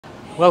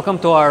Welcome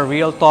to our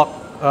Real Talk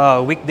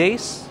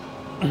weekdays.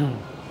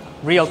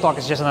 Real Talk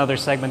is just another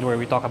segment where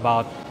we talk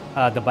about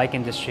the bike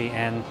industry,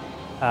 and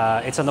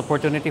it's an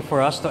opportunity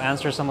for us to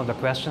answer some of the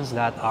questions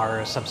that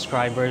our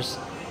subscribers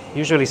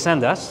usually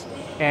send us.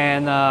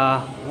 And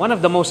one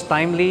of the most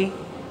timely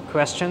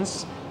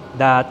questions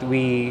that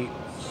we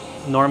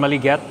normally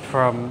get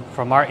from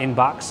our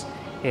inbox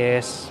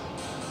is,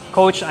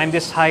 Coach, I'm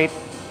this height.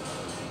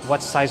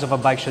 What size of a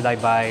bike should I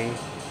buy?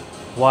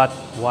 What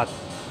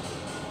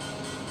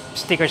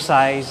sticker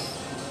size?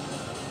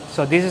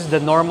 So this is the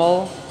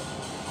normal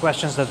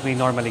questions that we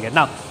normally get.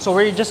 Now, so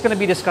we're just going to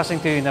be discussing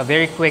to you in a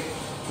very quick,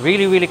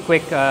 really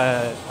quick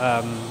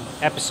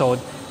episode,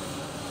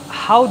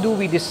 how do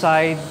we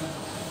decide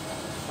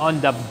on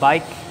the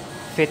bike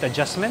fit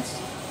adjustments?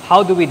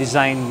 How do we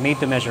design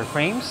made-to-measure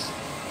frames?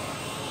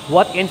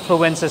 What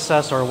influences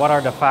us, or what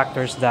are the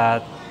factors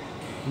that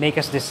make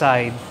us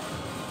decide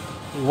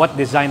what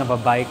design of a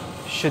bike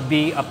should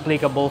be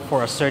applicable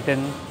for a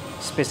certain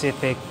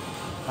specific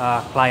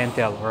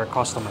clientele or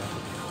customer?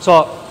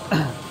 So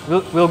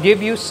we'll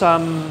give you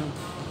some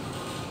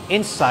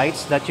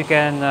insights that you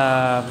can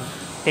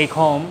take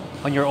home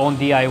on your own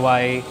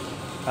DIY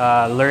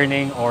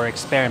learning or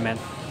experiment.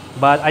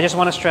 But I just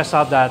want to stress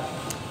out that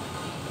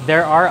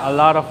there are a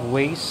lot of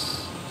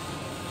ways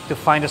to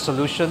find a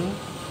solution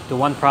to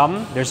one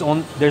problem.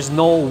 There's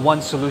no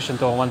one solution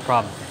to one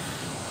problem.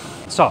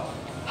 So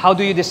how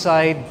do you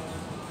decide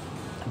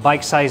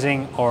bike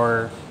sizing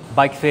or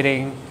bike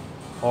fitting,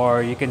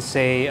 or you can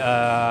say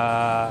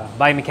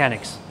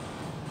biomechanics?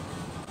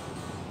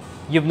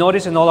 You've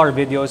noticed in all our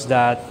videos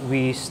that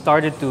we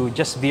started to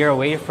just veer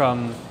away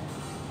from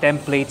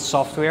template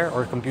software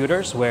or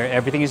computers where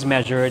everything is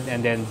measured,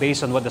 and then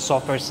based on what the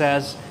software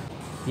says,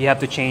 you have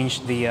to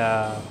change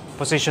the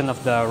position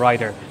of the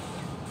rider.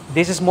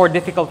 This is more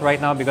difficult right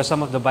now because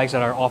some of the bikes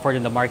that are offered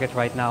in the market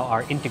right now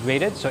are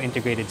integrated, so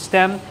integrated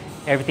stem.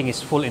 Everything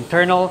is full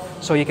internal,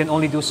 so you can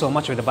only do so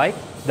much with the bike.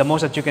 The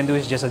most that you can do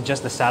is just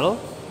adjust the saddle,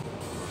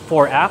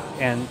 fore aft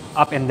and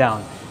up and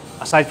down.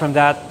 Aside from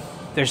that,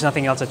 there's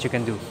nothing else that you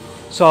can do.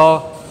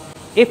 So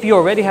if you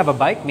already have a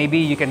bike, maybe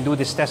you can do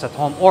this test at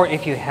home, or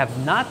if you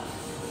have not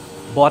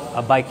bought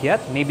a bike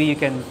yet, maybe you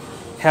can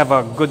have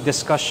a good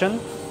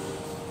discussion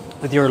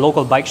with your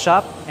local bike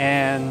shop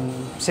and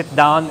sit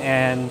down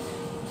and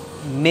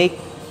make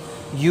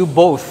you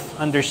both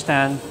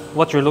understand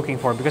what you're looking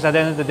for. Because at the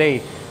end of the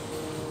day,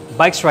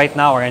 bikes right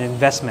now are an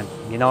investment.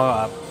 You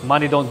know,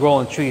 money don't grow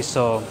on trees,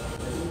 so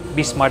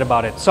be smart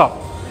about it. So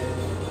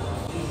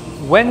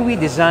when we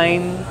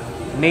design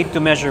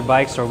made-to-measure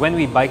bikes, or when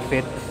we bike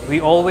fit,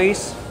 we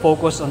always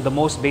focus on the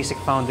most basic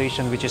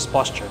foundation, which is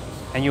posture.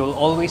 And you will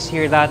always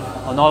hear that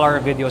on all our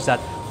videos, that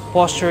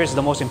posture is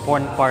the most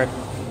important part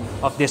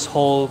of this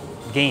whole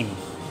game.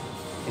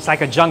 It's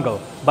like a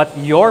jungle, but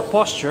your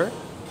posture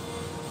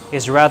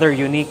is rather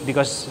unique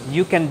because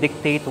you can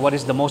dictate what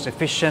is the most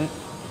efficient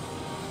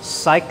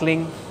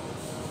cycling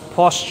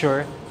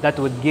posture that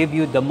would give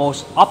you the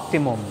most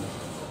optimum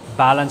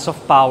balance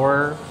of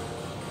power,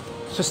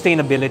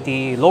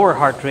 sustainability, lower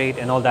heart rate,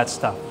 and all that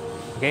stuff.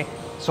 Okay,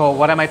 so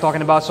what am I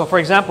talking about? So for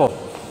example,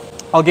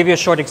 I'll give you a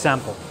short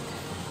example.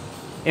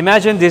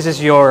 Imagine this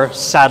is your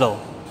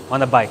saddle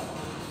on a bike.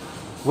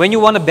 When you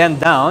want to bend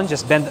down,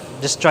 just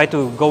try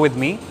to go with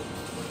me,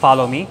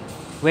 follow me.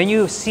 When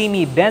you see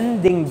me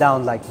bending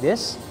down like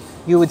this,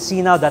 you would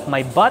see now that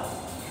my butt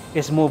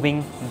is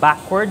moving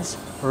backwards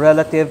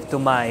relative to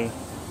my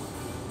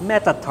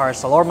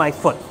metatarsal, or my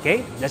foot,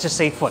 okay? Let's just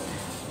say foot.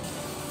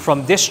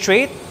 From this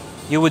straight,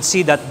 you would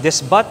see that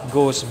this butt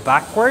goes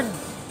backward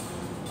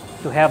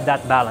to have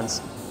that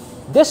balance.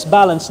 This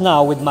balance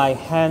now with my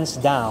hands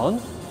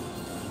down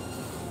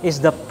is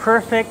the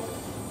perfect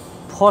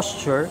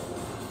posture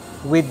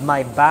with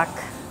my back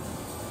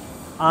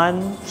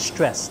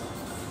unstressed.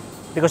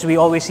 Because we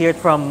always hear it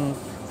from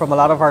a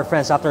lot of our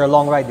friends after a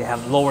long ride, they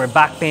have lower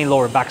back pain,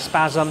 lower back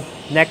spasm,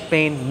 neck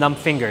pain, numb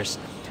fingers.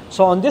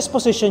 So on this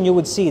position, you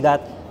would see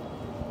that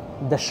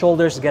the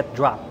shoulders get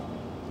dropped.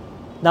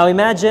 Now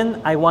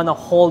imagine I want to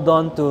hold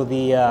on to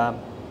the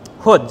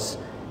hoods.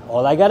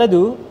 All I gotta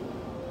do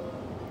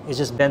is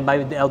just bend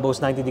by the elbows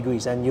 90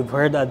 degrees. And you've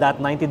heard that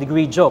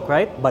 90-degree joke,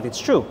 right? But it's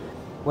true.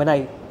 When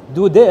I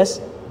do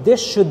this,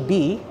 this should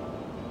be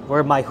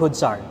where my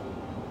hoods are.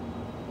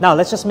 Now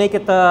let's just make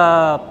it,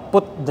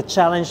 put the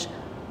challenge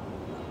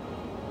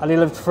a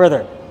little bit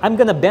further. I'm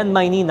gonna bend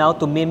my knee now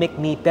to mimic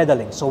me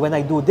pedaling. So when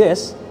I do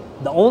this,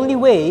 the only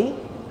way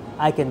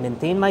I can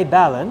maintain my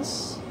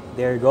balance,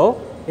 there you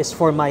go, is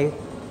for my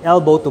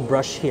elbow to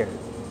brush here.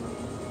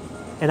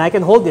 And I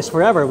can hold this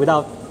forever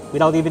without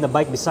even a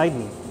bike beside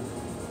me.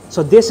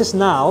 So this is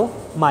now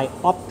my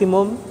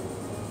optimum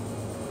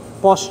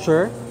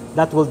posture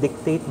that will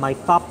dictate my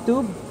top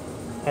tube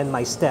and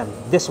my stem,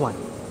 this one,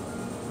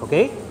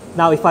 okay?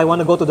 Now if I want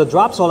to go to the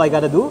drops, all I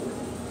gotta do,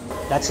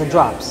 that's the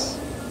drops.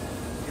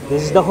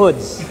 This is the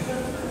hoods,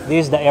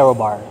 this is the aero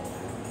bar.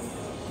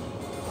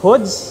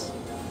 Hoods,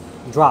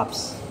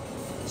 drops.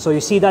 So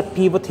you see that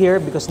pivot here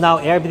because now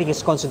everything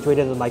is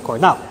concentrated on my core.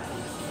 Now,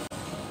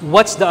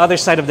 what's the other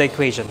side of the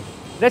equation?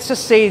 let's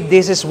just say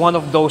this is one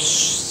of those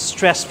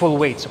stressful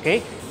weights,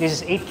 okay? This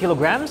is 8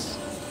 kilograms.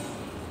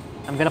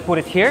 I'm gonna put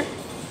it here.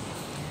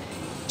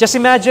 Just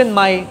imagine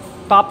my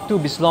top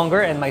tube is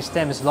longer and my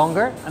stem is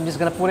longer. I'm just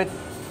gonna put it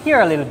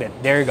here a little bit.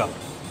 There you go.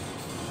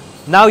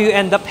 Now you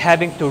end up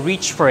having to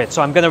reach for it.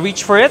 So I'm gonna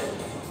reach for it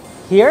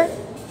here.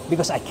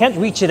 Because I can't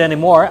reach it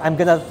anymore, I'm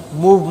gonna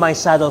move my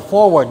saddle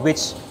forward,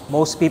 which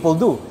most people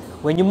do.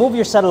 When you move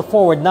your saddle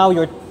forward, now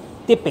you're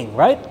tipping,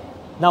 right?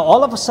 Now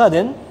all of a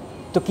sudden,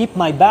 to keep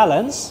my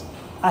balance,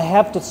 I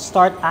have to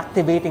start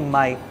activating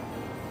my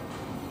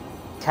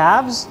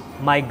calves,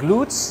 my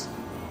glutes,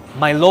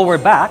 my lower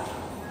back,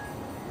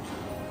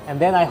 and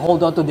then I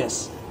hold on to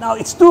this. Now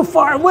it's too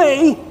far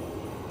away,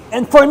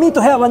 and for me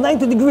to have a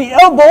 90-degree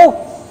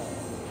elbow,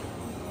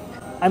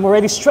 I'm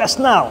already stressed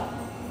now.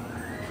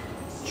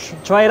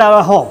 Try it out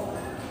at home.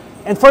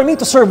 And for me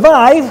to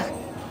survive,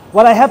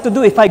 what I have to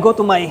do if I go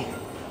to my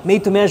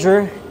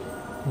made-to-measure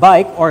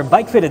bike or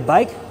bike-fitted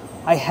bike,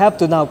 I have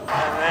to now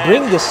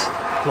bring this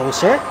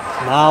closer.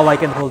 Now I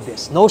can hold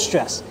this. No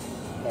stress.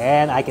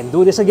 And I can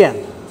do this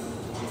again.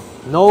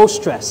 No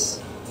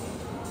stress.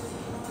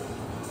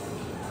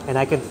 And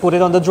I can put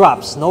it on the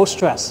drops. No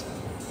stress.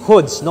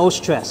 Hoods, no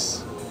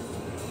stress.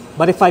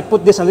 But if I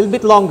put this a little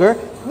bit longer,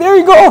 there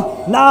you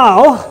go!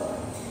 Now,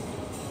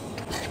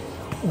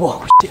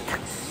 whoa, shit.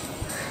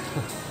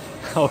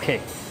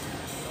 Okay,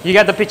 you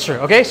got the picture,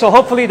 okay? So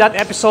hopefully that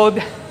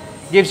episode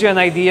gives you an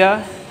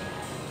idea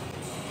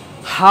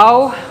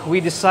how we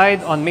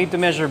decide on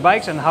made-to-measure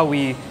bikes and how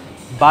we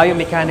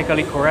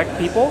biomechanically correct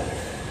people.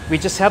 We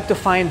just have to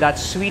find that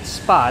sweet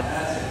spot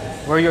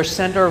where your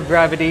center of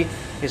gravity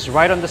is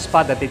right on the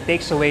spot that it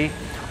takes away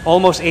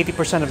almost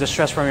 80% of the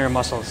stress from your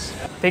muscles.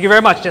 Thank you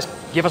very much. Just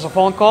give us a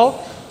phone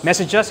call,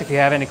 message us if you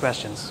have any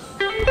questions.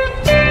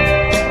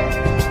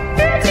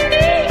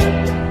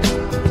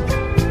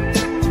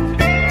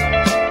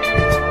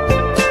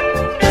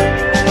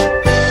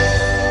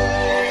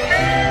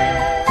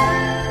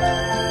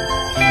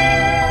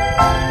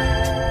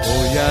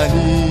 Oya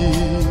ni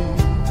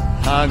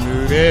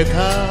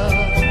hagureta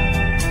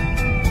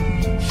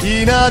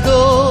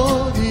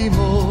hinadori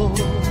mo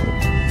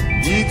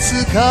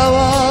itsuka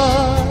wa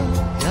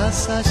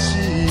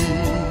yasashi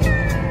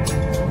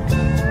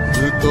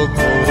懐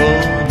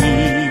に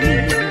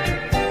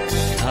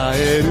帰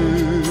る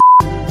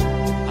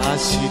明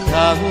日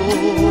も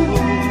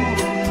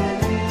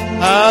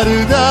ある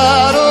だ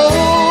ろ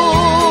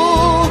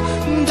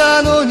うだ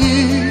のに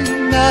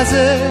なぜ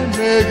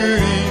巡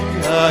り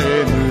会え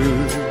ぬ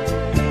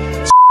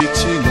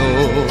父の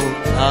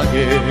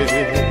影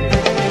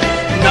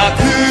泣く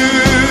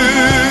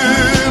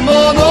も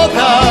のだ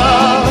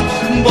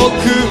僕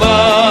は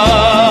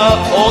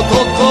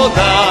男だ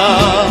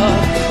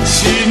信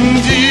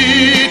じ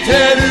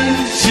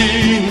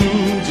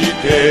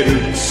てる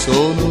そ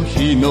の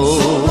日の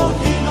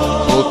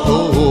こと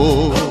を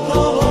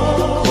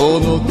こ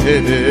の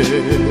手で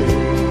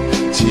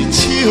父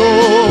を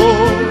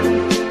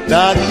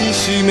抱き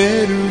しめ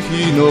る日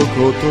のこ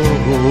と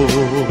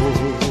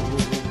を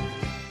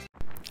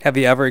Have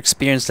you ever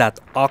experienced that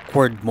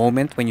awkward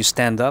moment when you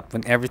stand up,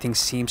 when everything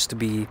seems to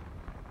be,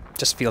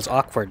 just feels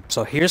awkward?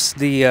 So here's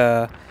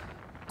the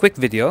quick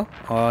video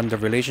on the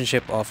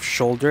relationship of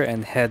shoulder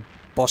and head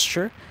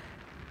posture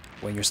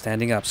when you're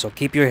standing up. So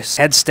keep your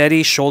head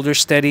steady, shoulders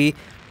steady,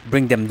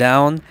 bring them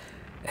down,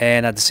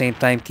 and at the same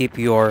time keep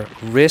your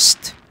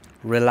wrist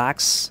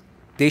relaxed.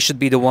 They should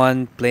be the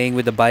one playing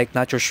with the bike,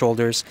 not your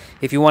shoulders.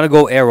 If you want to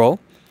go aero,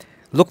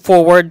 look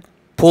forward,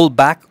 pull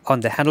back on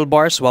the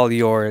handlebars while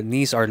your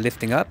knees are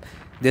lifting up.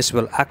 This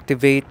will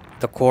activate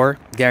the core,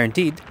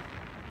 guaranteed.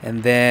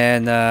 And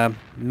then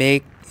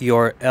make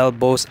your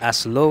elbows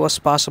as low as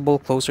possible,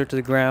 closer to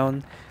the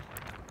ground,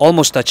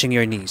 almost touching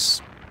your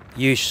knees.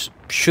 You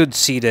should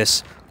see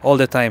this all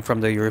the time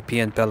from the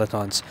European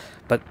pelotons.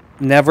 But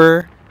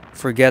never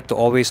forget to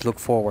always look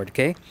forward,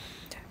 okay?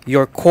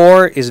 Your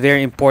core is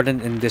very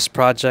important in this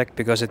project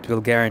because it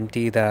will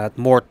guarantee that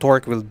more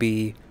torque will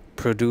be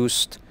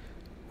produced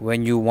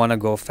when you want to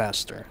go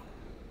faster.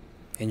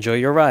 Enjoy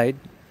your ride.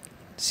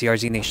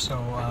 CRZ Nation. So,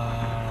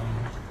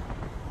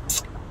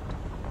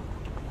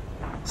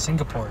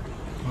 Singapore.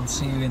 We'll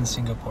see you in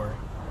Singapore.